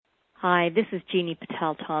Hi, this is Jeannie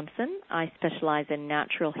Patel Thompson. I specialize in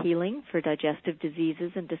natural healing for digestive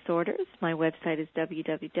diseases and disorders. My website is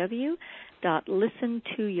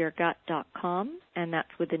www.listentoyourgut.com, and that's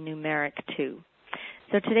with a numeric 2.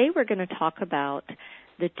 So today we're going to talk about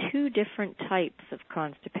the 2 different types of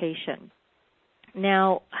constipation.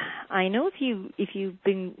 Now, I know if you've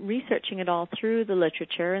been researching it all through the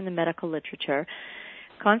literature and the medical literature,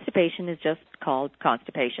 constipation is just called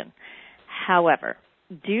constipation. However,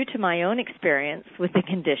 due to my own experience with the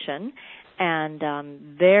condition and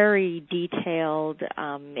very detailed,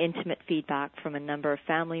 intimate feedback from a number of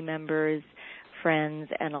family members, friends,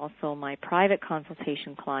 and also my private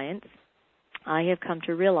consultation clients, I have come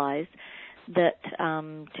to realize that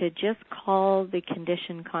to just call the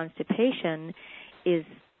condition constipation is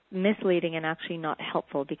misleading and actually not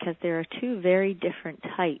helpful, because there are 2 very different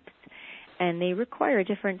types, and they require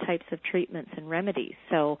different types of treatments and remedies.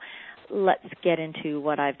 So let's get into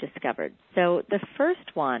what I've discovered. So the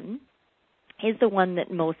first one is the one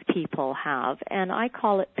that most people have, and I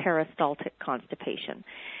call it peristaltic constipation.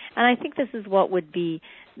 And I think this is what would be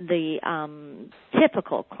the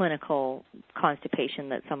typical clinical constipation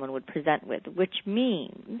that someone would present with, which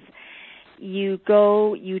means you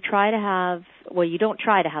don't try to have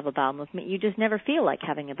a bowel movement. You just never feel like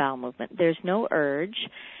having a bowel movement. There's no urge.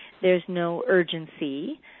 There's no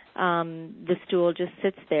urgency. The stool just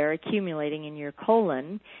sits there accumulating in your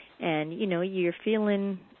colon, and, you're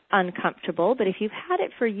feeling uncomfortable. But if you've had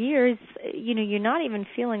it for years, you're not even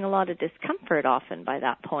feeling a lot of discomfort often by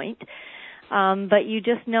that point. But you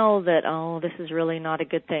just know that, this is really not a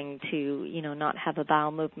good thing to, not have a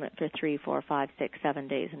bowel movement for 3, 4, 5, 6, 7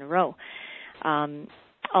 days in a row.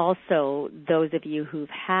 Also, those of you who've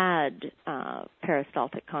had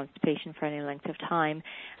peristaltic constipation for any length of time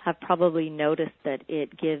have probably noticed that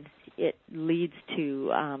it leads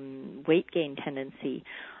to weight gain tendency,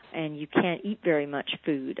 and you can't eat very much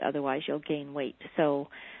food, otherwise you'll gain weight. So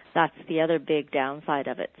that's the other big downside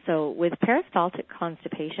of it. So with peristaltic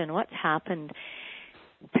constipation, what's happened,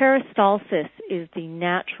 peristalsis is the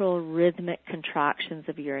natural rhythmic contractions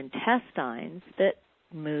of your intestines that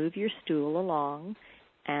move your stool along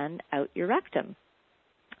and out your rectum.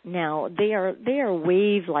 Now, they are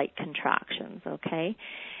wave-like contractions, okay?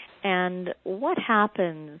 And what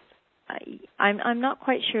happens, I'm not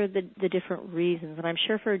quite sure the different reasons, and I'm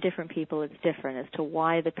sure for different people it's different as to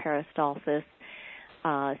why the peristalsis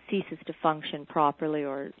ceases to function properly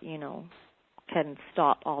or, can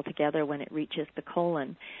stop altogether when it reaches the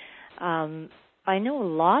colon. I know a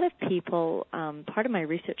lot of people, part of my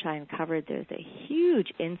research I uncovered there's a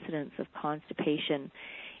huge incidence of constipation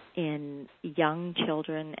in young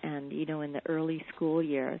children and, in the early school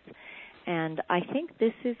years. And I think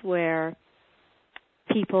this is where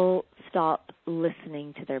people stop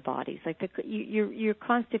listening to their bodies. Like your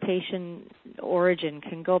constipation origin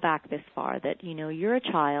can go back this far, that, you're a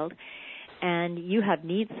child and you have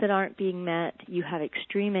needs that aren't being met. You have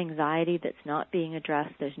extreme anxiety that's not being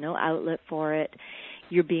addressed. There's no outlet for it.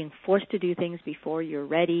 You're being forced to do things before you're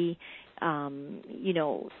ready.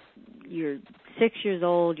 You're 6 years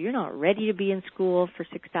old. You're not ready to be in school for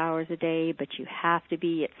 6 hours a day, but you have to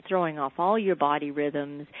be. It's throwing off all your body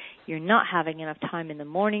rhythms. You're not having enough time in the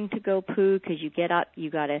morning to go poo because you get up, you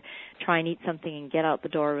got to try and eat something and get out the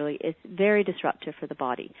door. Really, it's very disruptive for the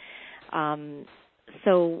body.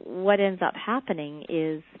 So what ends up happening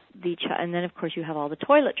is and then of course you have all the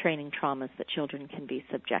toilet training traumas that children can be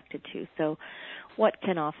subjected to. So what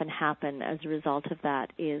can often happen as a result of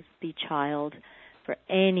that is the child, for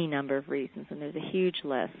any number of reasons, and there's a huge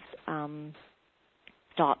list,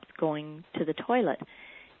 stops going to the toilet,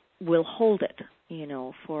 will hold it,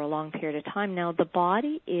 for a long period of time. Now the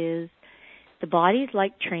body's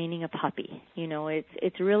like training a puppy.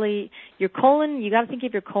 It's really, your colon, you got to think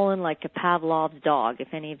of your colon like a Pavlov's dog.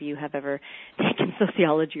 If any of you have ever taken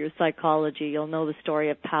sociology or psychology, you'll know the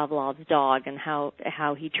story of Pavlov's dog and how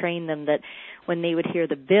he trained them that when they would hear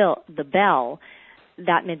the bell,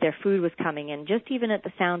 that meant their food was coming in. Just even at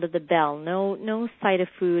the sound of the bell, no sight of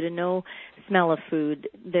food and no smell of food,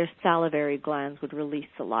 their salivary glands would release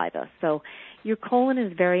saliva. So your colon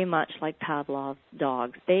is very much like Pavlov's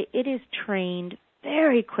dogs. It is trained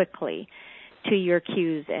very quickly to your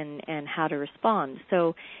cues and how to respond.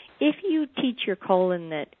 So if you teach your colon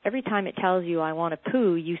that every time it tells you, I want to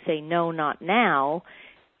poo, you say, no, not now,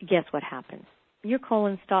 guess what happens? Your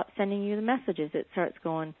colon stops sending you the messages. It starts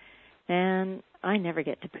going, man, I never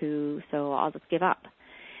get to poo, so I'll just give up.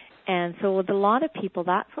 And so with a lot of people,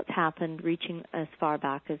 that's what's happened, reaching as far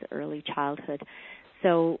back as early childhood.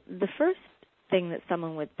 So the first thing that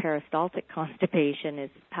someone with peristaltic constipation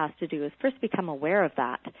has to do is first become aware of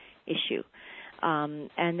that issue.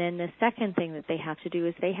 And then the second thing that they have to do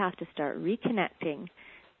is they have to start reconnecting,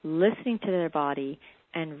 listening to their body,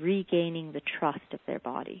 and regaining the trust of their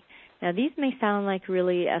body. Now, these may sound like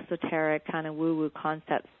really esoteric kind of woo-woo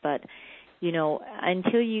concepts, but,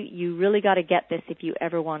 until you really got to get this if you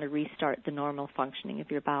ever want to restart the normal functioning of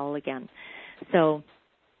your bowel again. So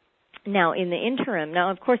now, in the interim,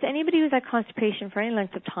 of course, anybody who's had constipation for any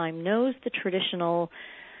length of time knows the traditional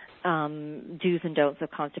do's and don'ts of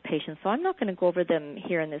constipation. So I'm not going to go over them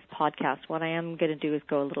here in this podcast. What I am going to do is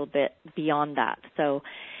go a little bit beyond that. So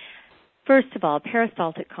first of all,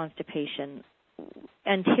 peristaltic constipation,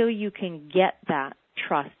 until you can get that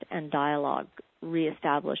trust and dialogue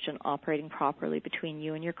reestablished and operating properly between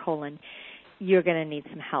you and your colon, you're going to need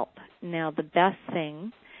some help. Now, the best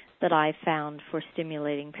thing that I found for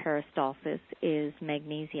stimulating peristalsis is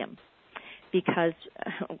magnesium, because,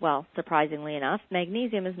 well, surprisingly enough,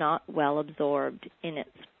 magnesium is not well absorbed in its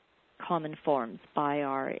common forms by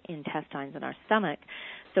our intestines and our stomach,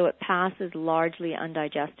 so it passes largely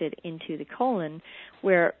undigested into the colon,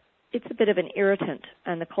 where it's a bit of an irritant,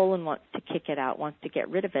 and the colon wants to kick it out, wants to get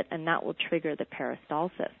rid of it, and that will trigger the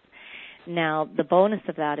peristalsis. Now, the bonus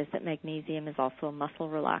of that is that magnesium is also a muscle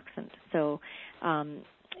relaxant, so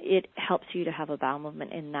it helps you to have a bowel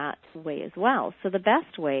movement in that way as well. So the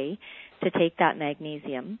best way to take that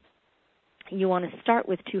magnesium, you want to start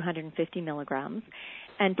with 250 milligrams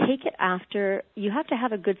and take it after, you have to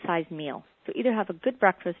have a good-sized meal. So either have a good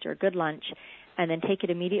breakfast or a good lunch and then take it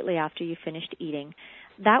immediately after you've finished eating.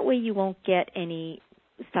 That way you won't get any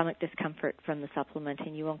stomach discomfort from the supplement,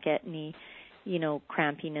 and you won't get any,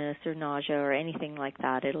 crampiness or nausea or anything like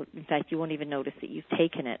that. In fact, you won't even notice that you've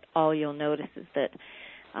taken it. All you'll notice is that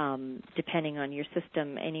depending on your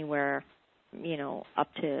system, anywhere, up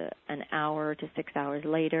to an hour to 6 hours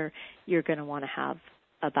later, you're going to want to have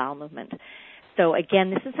a bowel movement. So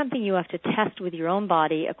again, this is something you have to test with your own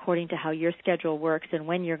body according to how your schedule works and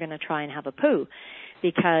when you're going to try and have a poo.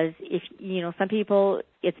 Because if, some people,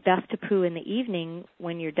 it's best to poo in the evening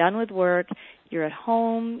when you're done with work, you're at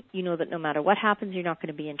home, you know that no matter what happens, you're not going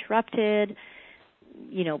to be interrupted,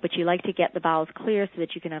 but you like to get the bowels clear so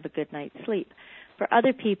that you can have a good night's sleep. For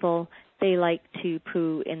other people, they like to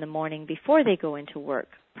poo in the morning before they go into work.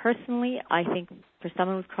 Personally, I think for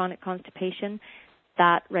someone with chronic constipation,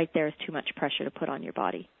 that right there is too much pressure to put on your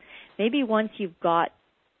body. Maybe once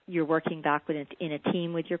you're working back in a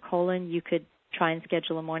team with your colon, you could try and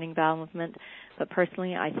schedule a morning bowel movement. But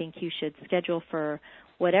personally, I think you should schedule for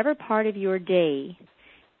whatever part of your day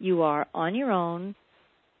you are on your own.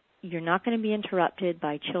 You're not going to be interrupted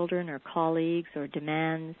by children or colleagues or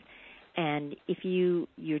demands. And if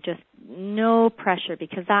you're just no pressure,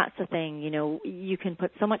 because that's the thing, you can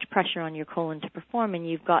put so much pressure on your colon to perform, and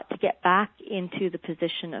you've got to get back into the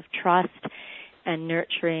position of trust and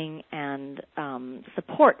nurturing and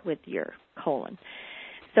support with your colon.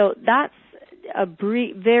 So that's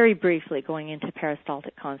very briefly going into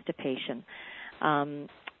peristaltic constipation,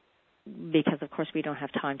 because of course we don't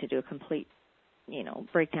have time to do a complete,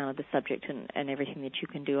 breakdown of the subject and everything that you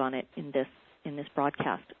can do on it in this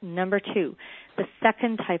broadcast. Number 2, the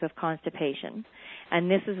second type of constipation,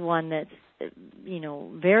 and this is one that's,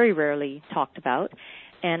 very rarely talked about,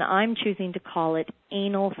 and I'm choosing to call it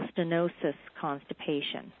anal stenosis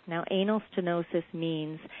constipation. Now, anal stenosis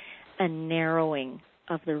means a narrowing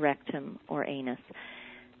of the rectum or anus.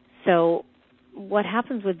 So what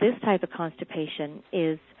happens with this type of constipation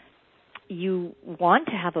is you want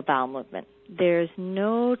to have a bowel movement. There's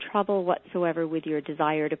no trouble whatsoever with your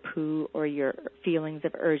desire to poo or your feelings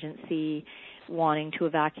of urgency, wanting to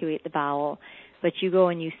evacuate the bowel, but you go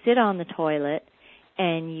and you sit on the toilet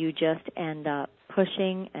and you just end up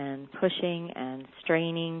pushing and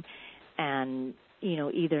straining, and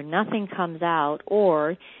either nothing comes out,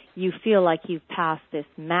 or you feel like you've passed this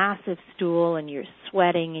massive stool and you're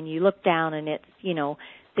sweating, and you look down and it's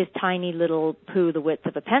this tiny little poo the width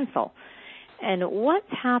of a pencil. And what's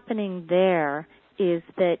happening there is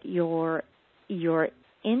that your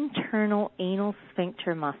internal anal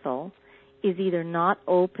sphincter muscle is either not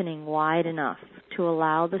opening wide enough to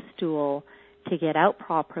allow the stool to get out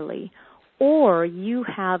properly, or you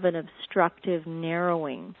have an obstructive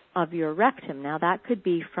narrowing of your rectum. Now, that could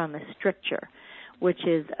be from a stricture, which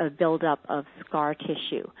is a buildup of scar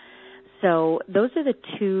tissue. So those are the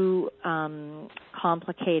two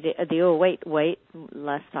complicated.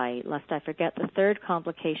 Lest I forget, the third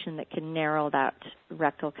complication that can narrow that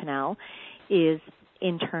rectal canal is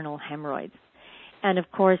internal hemorrhoids. And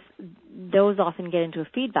of course, those often get into a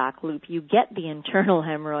feedback loop. You get the internal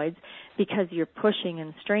hemorrhoids because you're pushing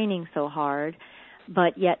and straining so hard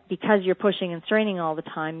but yet because you're pushing and straining all the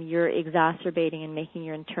time, you're exacerbating and making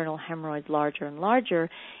your internal hemorrhoids larger and larger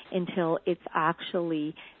until it's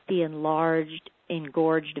actually the enlarged,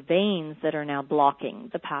 engorged veins that are now blocking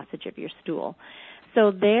the passage of your stool.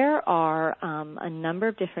 So there are a number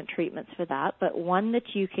of different treatments for that, but one that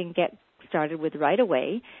you can get started with right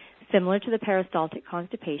away, similar to the peristaltic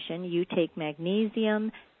constipation, you take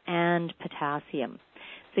magnesium and potassium.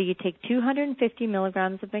 So you take 250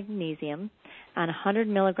 milligrams of magnesium and 100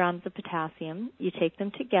 milligrams of potassium. You take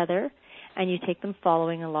them together, and you take them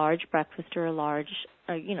following a large breakfast or a large,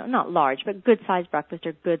 not large, but good-sized breakfast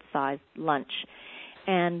or good-sized lunch.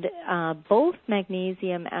 And both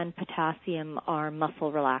magnesium and potassium are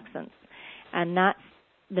muscle relaxants. And that's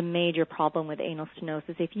the major problem with anal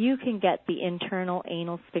stenosis. If you can get the internal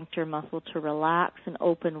anal sphincter muscle to relax and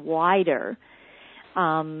open wider,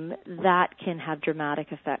 that can have dramatic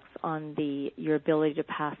effects on your ability to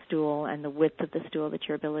pass stool and the width of the stool that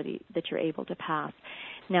you're able to pass.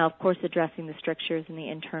 Now, of course, addressing the strictures and the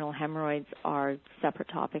internal hemorrhoids are separate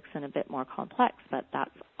topics and a bit more complex, but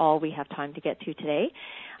that's all we have time to get to today.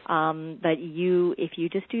 But if you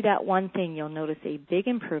just do that one thing, you'll notice a big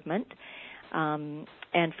improvement.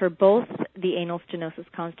 And for both the anal stenosis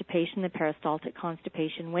constipation, the peristaltic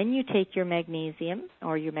constipation, when you take your magnesium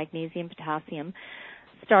or your magnesium potassium,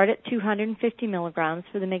 start at 250 milligrams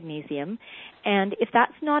for the magnesium. And if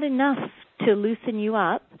that's not enough to loosen you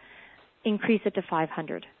up, increase it to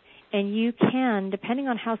 500. And you can, depending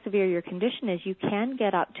on how severe your condition is, you can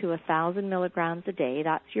get up to 1,000 milligrams a day.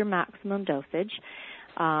 That's your maximum dosage.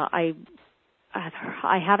 I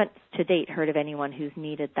haven't to date heard of anyone who's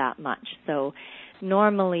needed that much. So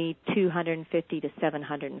normally 250 to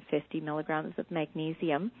 750 milligrams of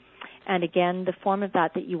magnesium. And again, the form of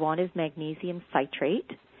that you want is magnesium citrate.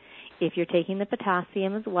 If you're taking the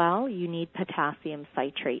potassium as well, you need potassium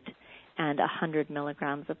citrate and 100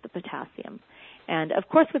 milligrams of the potassium. And of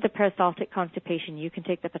course, with the peristaltic constipation, you can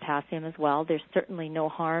take the potassium as well. There's certainly no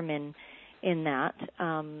harm in that,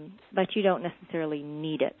 but you don't necessarily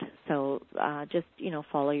need it. So just,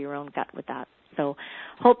 follow your own gut with that. So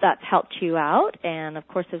hope that's helped you out. And, of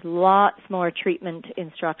course, there's lots more treatment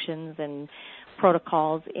instructions and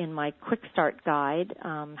protocols in my Quick Start Guide,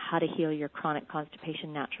 How to Heal Your Chronic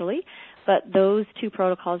Constipation Naturally. But those two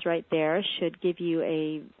protocols right there should give you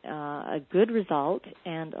a good result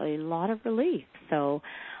and a lot of relief. So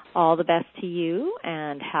all the best to you,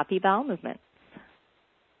 and happy bowel movement.